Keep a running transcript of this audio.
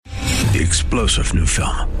The explosive new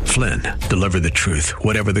film, Flynn, deliver the truth,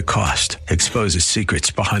 whatever the cost, exposes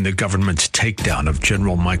secrets behind the government's takedown of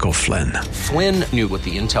General Michael Flynn. Flynn knew what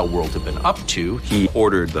the intel world had been up to. He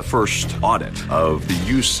ordered the first audit of the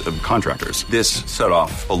use of contractors. This set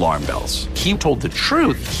off alarm bells. He told the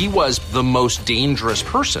truth. He was the most dangerous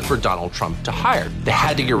person for Donald Trump to hire. They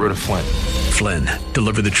had to get rid of Flynn. Flynn,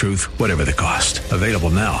 deliver the truth, whatever the cost. Available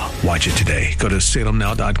now. Watch it today. Go to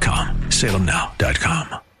salemnow.com.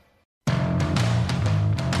 salemnow.com.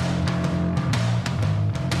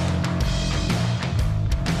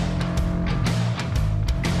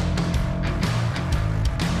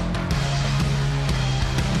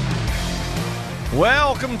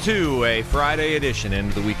 Welcome to a Friday edition, end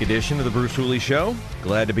of the week edition of the Bruce Hooley Show.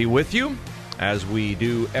 Glad to be with you, as we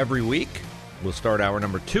do every week. We'll start hour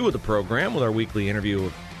number 2 of the program with our weekly interview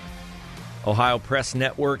with Ohio Press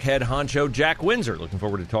Network head honcho Jack Windsor. Looking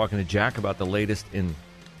forward to talking to Jack about the latest in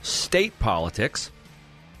state politics.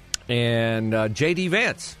 And J.D.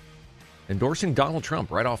 Vance endorsing Donald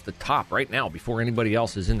Trump right off the top right now before anybody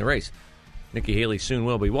else is in the race. Nikki Haley soon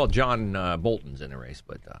will be. Well, John Bolton's in the race,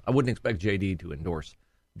 but I wouldn't expect J.D. to endorse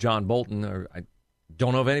John Bolton. Or I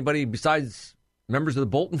don't know if anybody besides members of the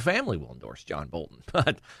Bolton family will endorse John Bolton.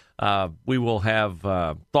 But we will have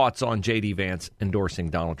thoughts on J.D. Vance endorsing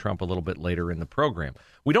Donald Trump a little bit later in the program.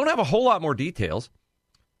 We don't have a whole lot more details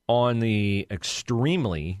on the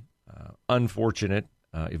extremely unfortunate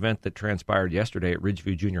event that transpired yesterday at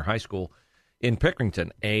Ridgeview Junior High School in Pickerington.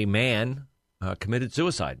 A man committed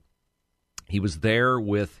suicide. He was there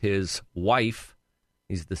with his wife.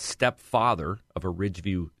 He's the stepfather of a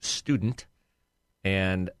Ridgeview student,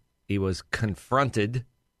 and he was confronted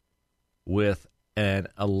with an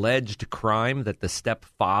alleged crime that the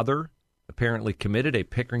stepfather apparently committed. A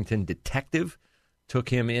Pickerington detective took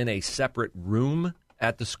him in a separate room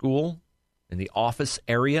at the school in the office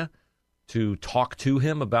area to talk to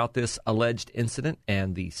him about this alleged incident,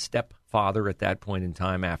 and the stepfather at that point in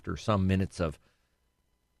time, after some minutes of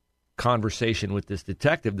conversation with this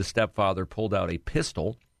detective, the stepfather pulled out a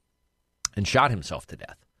pistol and shot himself to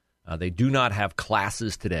death. They do not have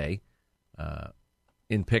classes today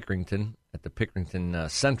in Pickerington, at the Pickerington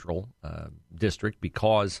Central District,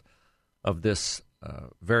 because of this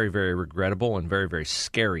very, very regrettable and very, very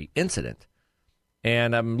scary incident.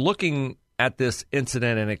 And I'm looking at this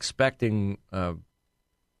incident and expecting,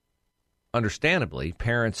 understandably,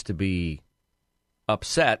 parents to be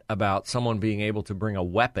upset about someone being able to bring a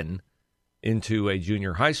weapon into a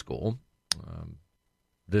junior high school.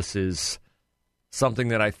 This is something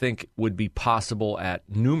that I think would be possible at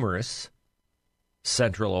numerous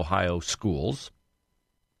Central Ohio schools.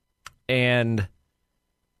 And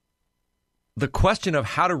the question of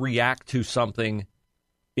how to react to something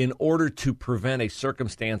in order to prevent a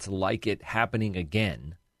circumstance like it happening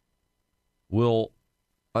again will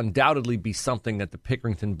undoubtedly be something that the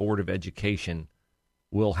Pickerington Board of Education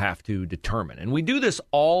will have to determine. And we do this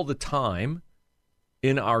all the time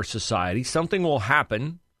in our society. Something will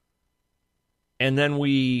happen, and then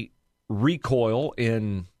we recoil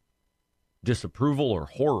in disapproval or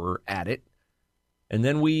horror at it, and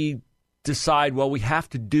then we decide, well, we have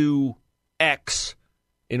to do X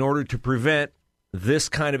in order to prevent this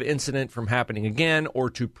kind of incident from happening again, or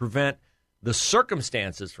to prevent the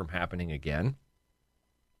circumstances from happening again,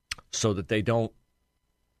 so that they don't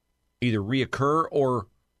either reoccur or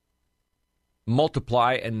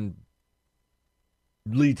multiply and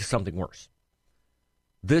lead to something worse.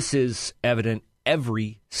 This is evident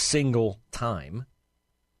every single time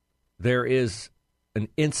there is an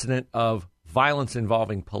incident of violence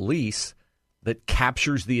involving police that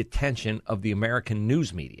captures the attention of the American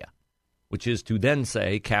news media, which is to then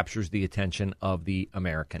say captures the attention of the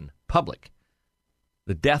American public.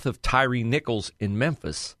 The death of Tyree Nichols in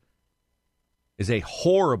Memphis is a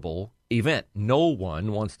horrible event. No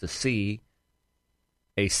one wants to see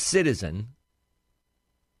a citizen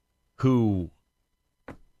who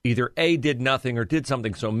either A, did nothing, or did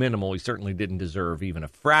something so minimal he certainly didn't deserve even a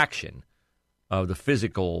fraction of the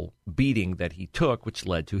physical beating that he took, which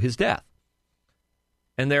led to his death.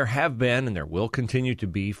 And there have been, and there will continue to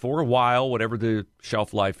be for a while, whatever the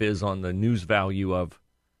shelf life is on the news value of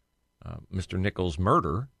Mr. Nichols'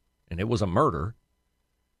 murder, and it was a murder,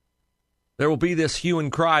 there will be this hue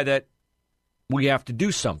and cry that we have to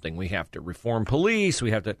do something. We have to reform police. We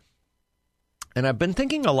have to. And I've been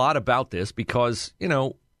thinking a lot about this because, you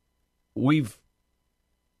know, we've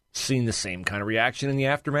seen the same kind of reaction in the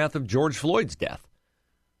aftermath of George Floyd's death.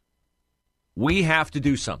 We have to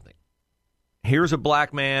do something. Here's a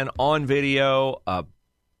black man on video. A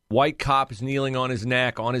white cop is kneeling on his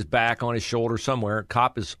neck, on his back, on his shoulder somewhere.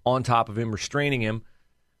 Cop is on top of him, restraining him.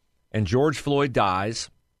 and George Floyd dies.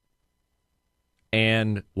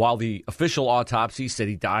 And while the official autopsy said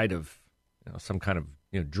he died of some kind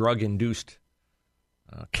of drug-induced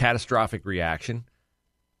catastrophic reaction,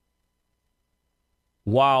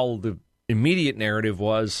 while the immediate narrative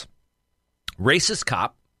was racist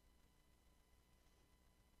cop,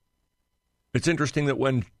 it's interesting that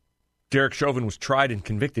when Derek Chauvin was tried and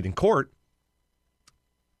convicted in court,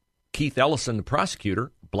 Keith Ellison, the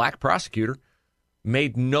prosecutor, black prosecutor,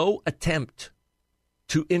 made no attempt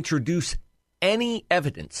to introduce any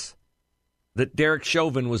evidence that Derek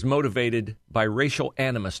Chauvin was motivated by racial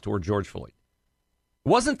animus toward George Floyd. It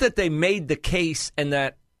wasn't that they made the case and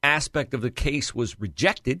that aspect of the case was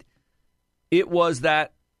rejected. It was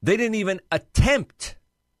that they didn't even attempt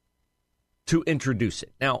to introduce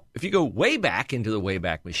it. Now, if you go way back into the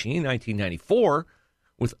Wayback Machine, 1994,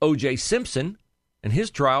 with O.J. Simpson and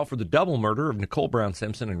his trial for the double murder of Nicole Brown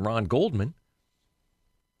Simpson and Ron Goldman,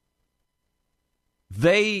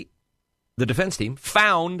 the defense team,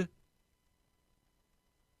 found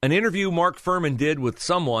an interview Mark Furman did with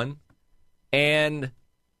someone, and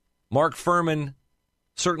Mark Furman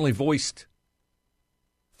certainly voiced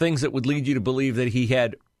things that would lead you to believe that he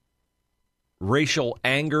had racial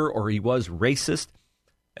anger or he was racist.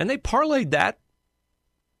 And they parlayed that,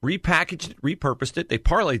 repackaged it, repurposed it. They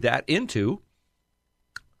parlayed that into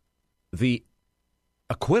the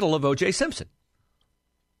acquittal of O.J. Simpson.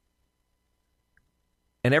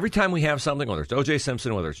 And every time we have something, whether it's O.J.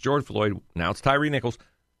 Simpson, whether it's George Floyd, now it's Tyree Nichols,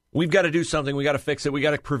 we've got to do something. We've got to fix it. We've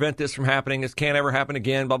got to prevent this from happening. This can't ever happen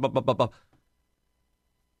again, blah, blah, blah, blah, blah.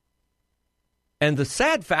 And the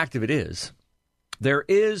sad fact of it is, there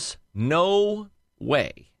is no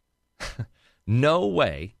way, no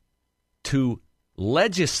way to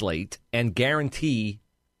legislate and guarantee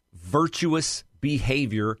virtuous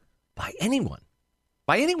behavior by anyone.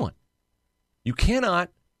 By anyone. You cannot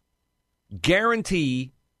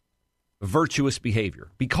guarantee virtuous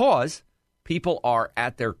behavior because people are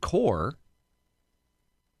at their core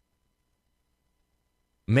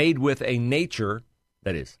made with a nature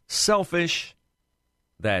that is selfish,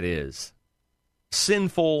 that is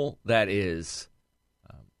sinful, that is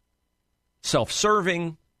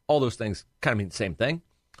self-serving. All those things kind of mean the same thing.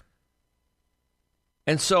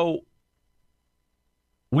 And so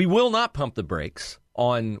we will not pump the brakes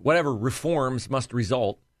on whatever reforms must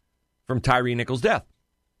result from Tyree Nichols' death.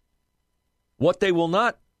 What they will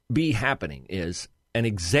not be happening is an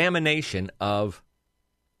examination of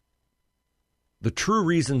the true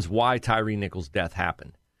reasons why Tyree Nichols' death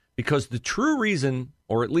happened. Because the true reason,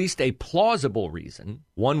 or at least a plausible reason,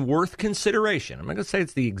 one worth consideration, I'm not going to say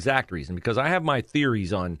it's the exact reason, because I have my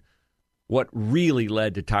theories on what really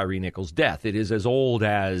led to Tyree Nichols' death. It is as old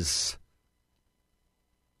as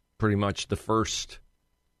pretty much the first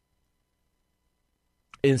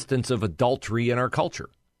instance of adultery in our culture.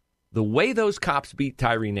 The way those cops beat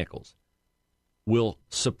Tyree Nichols will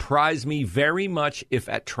surprise me very much if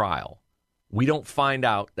at trial we don't find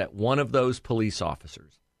out that one of those police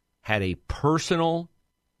officers had a personal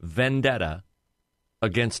vendetta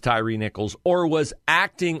against Tyree Nichols or was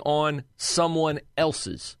acting on someone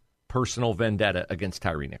else's personal vendetta against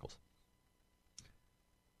Tyree Nichols.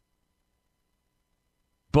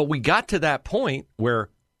 But we got to that point where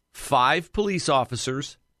 5 police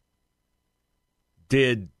officers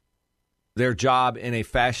did their job in a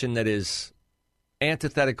fashion that is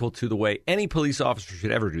antithetical to the way any police officer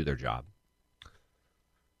should ever do their job.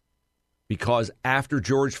 Because after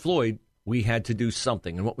George Floyd, we had to do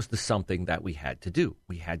something. And what was the something that we had to do?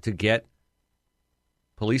 We had to get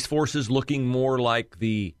police forces looking more like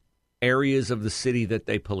the areas of the city that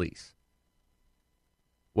they police.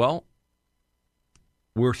 Well,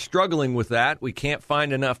 we're struggling with that. We can't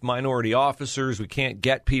find enough minority officers. We can't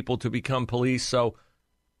get people to become police. So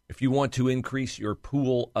if you want to increase your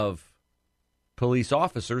pool of police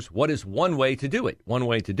officers, what is one way to do it? One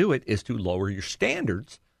way to do it is to lower your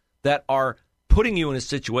standards that are putting you in a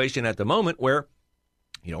situation at the moment where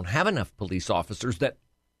you don't have enough police officers that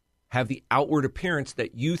have the outward appearance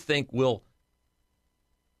that you think will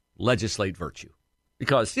legislate virtue.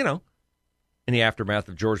 Because, in the aftermath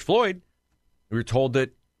of George Floyd, we were told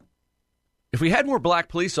that if we had more black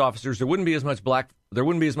police officers, there wouldn't be as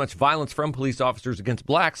much violence from police officers against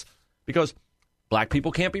blacks because black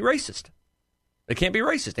people can't be racist. They can't be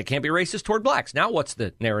racist. They can't be racist toward blacks. Now what's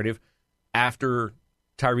the narrative after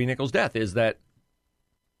Tyree Nichols' death is that,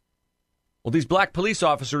 well, these black police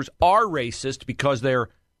officers are racist because they're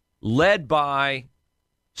led by,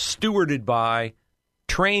 stewarded by,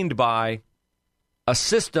 trained by a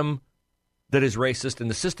system that is racist, and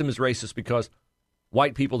the system is racist because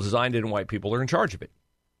white people designed it and white people are in charge of it.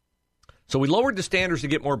 So we lowered the standards to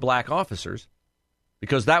get more black officers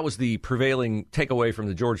because that was the prevailing takeaway from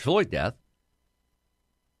the George Floyd death.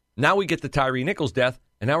 Now we get the Tyree Nichols death,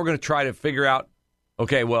 and now we're going to try to figure out,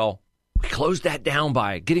 okay, well, we closed that down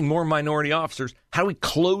by getting more minority officers. How do we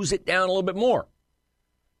close it down a little bit more?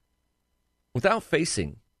 Without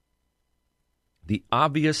facing the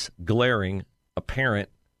obvious, glaring, apparent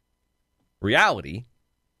reality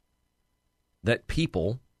that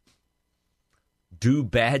people do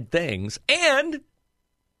bad things, and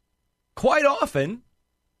quite often,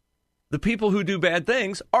 the people who do bad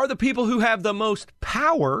things are the people who have the most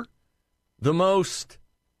power, the most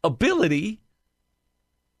ability,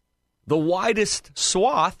 the widest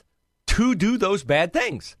swath to do those bad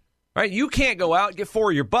things, right? You can't go out and get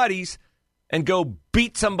 4 of your buddies and go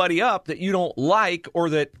beat somebody up that you don't like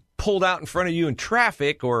or that pulled out in front of you in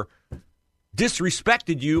traffic or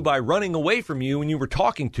disrespected you by running away from you when you were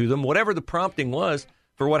talking to them, whatever the prompting was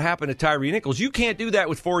for what happened to Tyree Nichols. You can't do that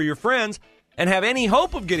with 4 of your friends and have any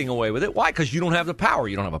hope of getting away with it. Why? Because you don't have the power.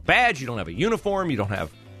 You don't have a badge. You don't have a uniform. You don't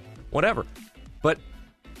have whatever. But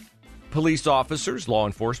police officers, law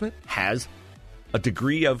enforcement, has a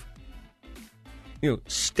degree of,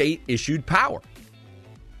 state-issued power.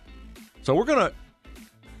 So we're going to,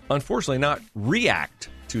 unfortunately, not react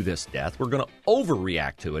to this death. We're going to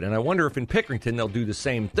overreact to it. And I wonder if in Pickerington they'll do the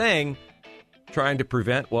same thing, trying to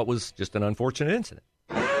prevent what was just an unfortunate incident.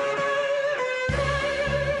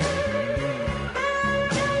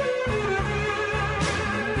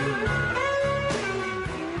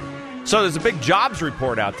 So there's a big jobs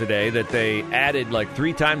report out today that they added like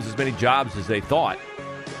 3 times as many jobs as they thought.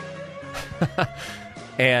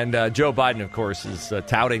 And Joe Biden, of course, is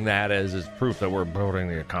touting that as his proof that we're building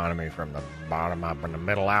the economy from the bottom up and the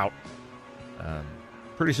middle out.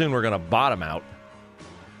 Pretty soon we're going to bottom out.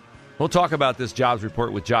 We'll talk about this jobs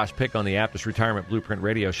report with Josh Pick on the Aptus Retirement Blueprint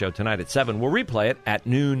radio show tonight at 7. We'll replay it at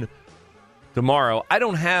noon tomorrow. I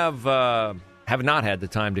don't have not had the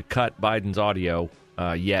time to cut Biden's audio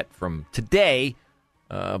yet from today,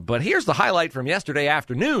 but here's the highlight from yesterday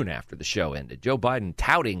afternoon after the show ended. Joe Biden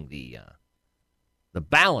touting the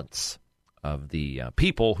balance of the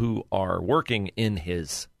people who are working in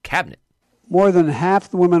his cabinet. More than half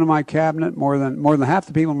the women in my cabinet, more than half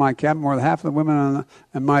the people in my cabinet, more than half of the women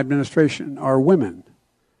in my administration are women.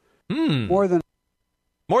 More than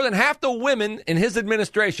half the women in his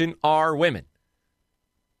administration are women.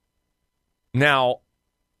 Now,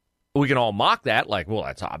 we can all mock that, like, well,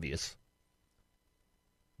 that's obvious.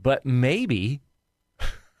 But maybe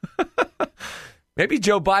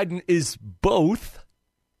Joe Biden is both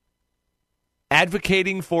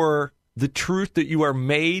advocating for the truth that you are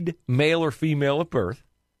made male or female at birth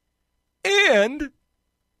and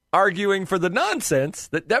arguing for the nonsense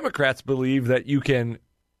that Democrats believe that you can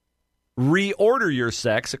reorder your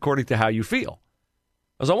sex according to how you feel.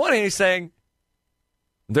 As on one hand, he's saying,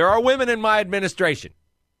 there are women in my administration.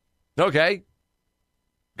 Okay.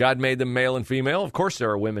 God made them male and female. Of course there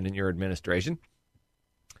are women in your administration.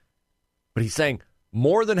 But he's saying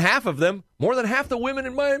more than half of them, more than half the women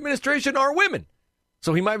in my administration are women.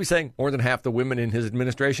 So he might be saying more than half the women in his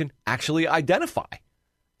administration actually identify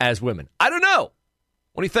as women. I don't know.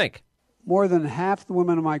 What do you think? More than half the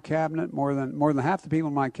women in my cabinet, more than half the people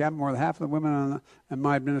in my cabinet, more than half of the women in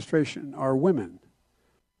my administration are women.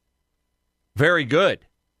 Very good.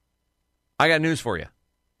 I got news for you.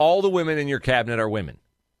 All the women in your cabinet are women.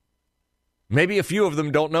 Maybe a few of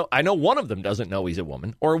them don't know. I know one of them doesn't know he's a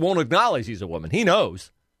woman or won't acknowledge he's a woman. He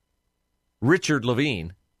knows. Richard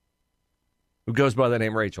Levine, who goes by the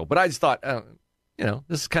name Rachel. But I just thought,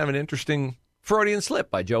 this is kind of an interesting Freudian slip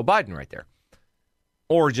by Joe Biden right there.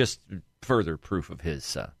 Or just further proof of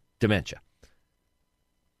his dementia.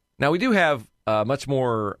 Now, we do have much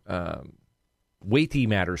more weighty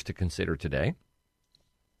matters to consider today.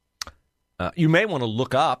 You may want to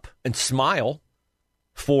look up and smile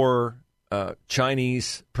for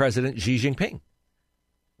Chinese President Xi Jinping.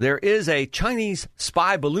 There is a Chinese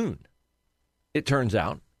spy balloon, it turns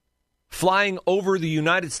out, flying over the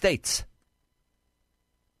United States.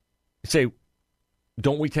 You say,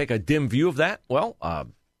 don't we take a dim view of that? Well,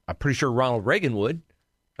 I'm pretty sure Ronald Reagan would.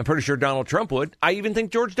 I'm pretty sure Donald Trump would. I even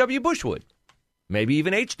think George W. Bush would. Maybe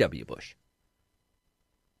even H.W. Bush.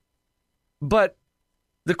 But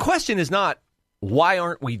the question is not, why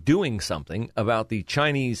aren't we doing something about the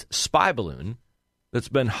Chinese spy balloon that's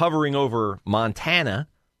been hovering over Montana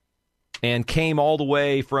and came all the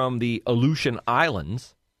way from the Aleutian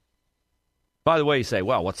Islands? By the way, you say,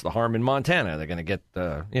 well, what's the harm in Montana? They're going to get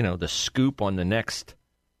the scoop on the next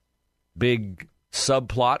big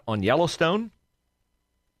subplot on Yellowstone?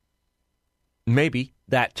 Maybe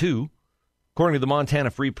that too. According to the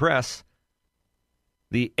Montana Free Press,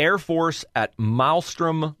 The Air Force at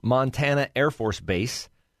Malmstrom, Montana Air Force Base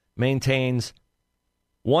maintains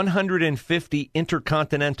 150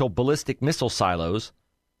 intercontinental ballistic missile silos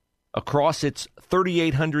across its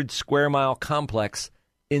 3,800 square mile complex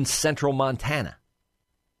in central Montana.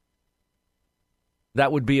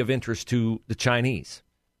 That would be of interest to the Chinese.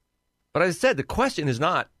 But as I said, the question is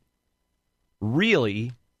not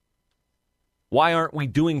really, why aren't we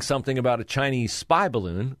doing something about a Chinese spy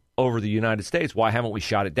balloon over the United States? Why haven't we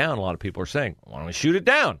shot it down? A lot of people are saying, why don't we shoot it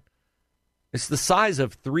down? It's the size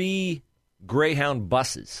of 3 Greyhound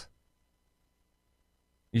buses.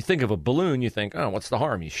 You think of a balloon, you think, oh, what's the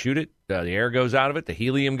harm? You shoot it, the air goes out of it, the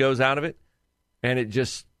helium goes out of it, and it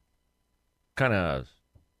just kind of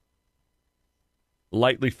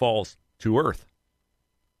lightly falls to Earth.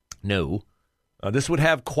 No. This would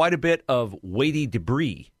have quite a bit of weighty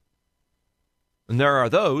debris. And there are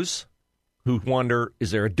those who wonder,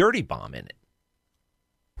 is there a dirty bomb in it?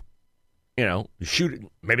 You know, shoot it.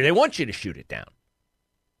 Maybe they want you to shoot it down.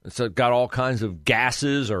 So it's got all kinds of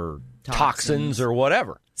gases or toxins or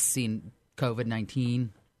whatever. Seen COVID-19.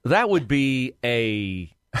 That would be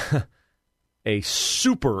a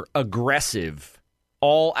super aggressive,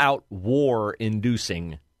 all-out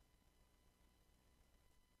war-inducing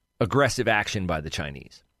aggressive action by the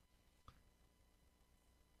Chinese.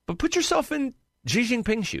 But put yourself in Xi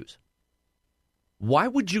Jinping's shoes. Why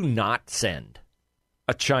would you not send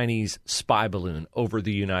a Chinese spy balloon over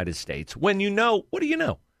the United States when you know, what do you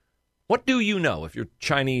know? What do you know if you're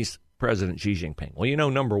Chinese President Xi Jinping? Well, you know,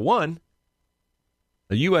 number one,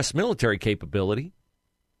 the U.S. military capability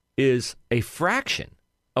is a fraction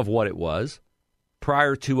of what it was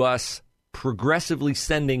prior to us progressively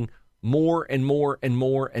sending more and more and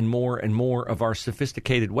more and more and more of our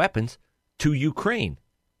sophisticated weapons to Ukraine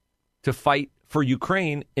to fight for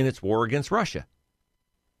Ukraine in its war against Russia.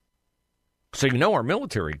 So you know our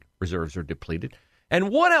military reserves are depleted. And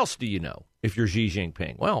what else do you know if you're Xi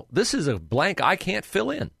Jinping? Well, this is a blank I can't fill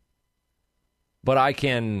in. But I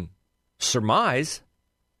can surmise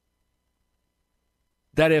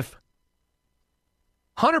that if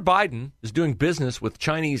Hunter Biden is doing business with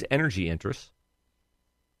Chinese energy interests,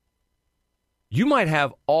 you might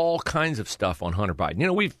have all kinds of stuff on Hunter Biden. You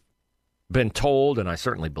know, we've been told, and I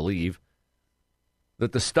certainly believe,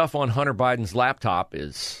 that the stuff on Hunter Biden's laptop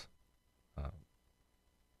is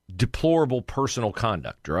deplorable personal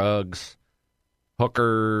conduct, drugs,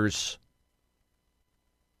 hookers.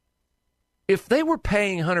 If they were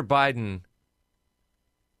paying Hunter Biden,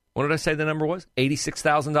 what did I say the number was?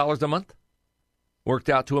 $86,000 a month? Worked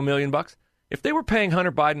out to $1 million bucks. If they were paying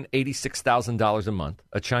Hunter Biden $86,000 a month,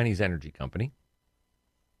 a Chinese energy company,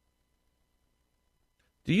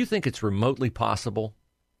 do you think it's remotely possible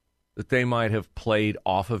that they might have played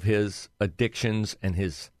off of his addictions and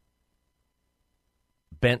his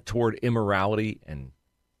bent toward immorality and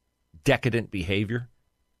decadent behavior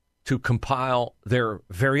to compile their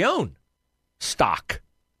very own stock,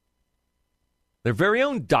 their very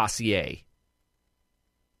own dossier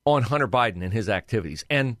on Hunter Biden and his activities?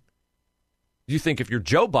 And do you think if you're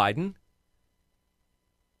Joe Biden,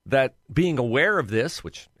 that being aware of this,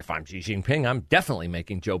 which if I'm Xi Jinping, I'm definitely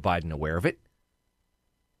making Joe Biden aware of it,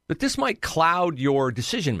 that this might cloud your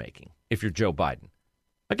decision-making if you're Joe Biden?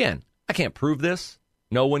 Again, I can't prove this.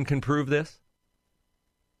 No one can prove this.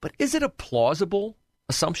 But is it a plausible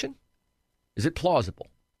assumption? Is it plausible?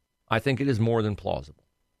 I think it is more than plausible.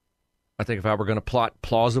 I think if I were going to plot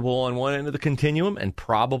plausible on one end of the continuum and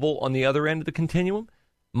probable on the other end of the continuum,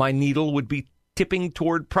 my needle would be tipping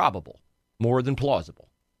toward probable more than plausible.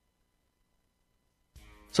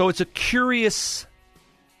 So it's a curious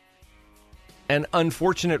and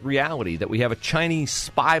unfortunate reality that we have a Chinese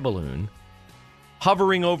spy balloon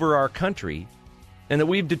hovering over our country, and that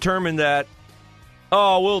we've determined that,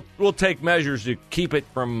 we'll take measures to keep it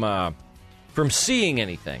from seeing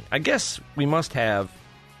anything. I guess we must have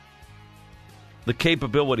the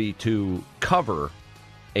capability to cover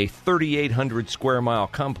a 3,800 square mile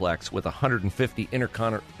complex with 150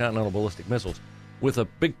 intercontinental ballistic missiles with a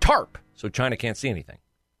big tarp so China can't see anything.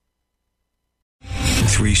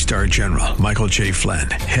 3-star General Michael J. Flynn,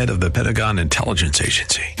 head of the Pentagon Intelligence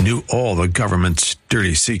Agency, knew all the government's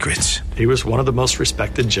dirty secrets. He was one of the most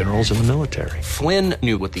respected generals in the military. Flynn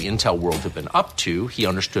knew what the intel world had been up to. He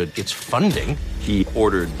understood its funding. He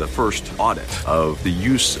ordered the first audit of the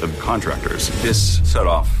use of contractors. This set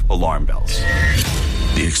off alarm bells.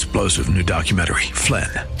 The explosive new documentary, Flynn,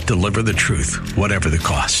 Deliver the Truth, Whatever the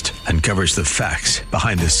Cost, uncovers the facts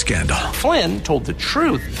behind this scandal. Flynn told the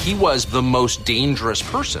truth. He was the most dangerous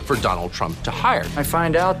person for Donald Trump to hire. I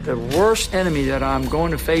find out the worst enemy that I'm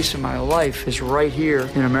going to face in my life is right here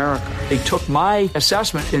in America. They took my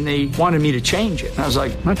assessment and they wanted me to change it. And I was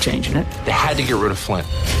like, I'm not changing it. They had to get rid of Flynn.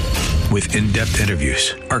 With in-depth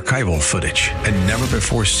interviews, archival footage, and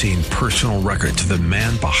never-before-seen personal records of the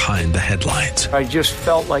man behind the headlines. I just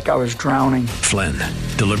felt like I was drowning. Flynn,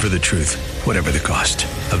 Deliver the Truth, Whatever the Cost.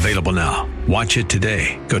 Available now. Watch it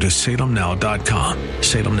today. Go to salemnow.com.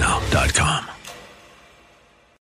 salemnow.com.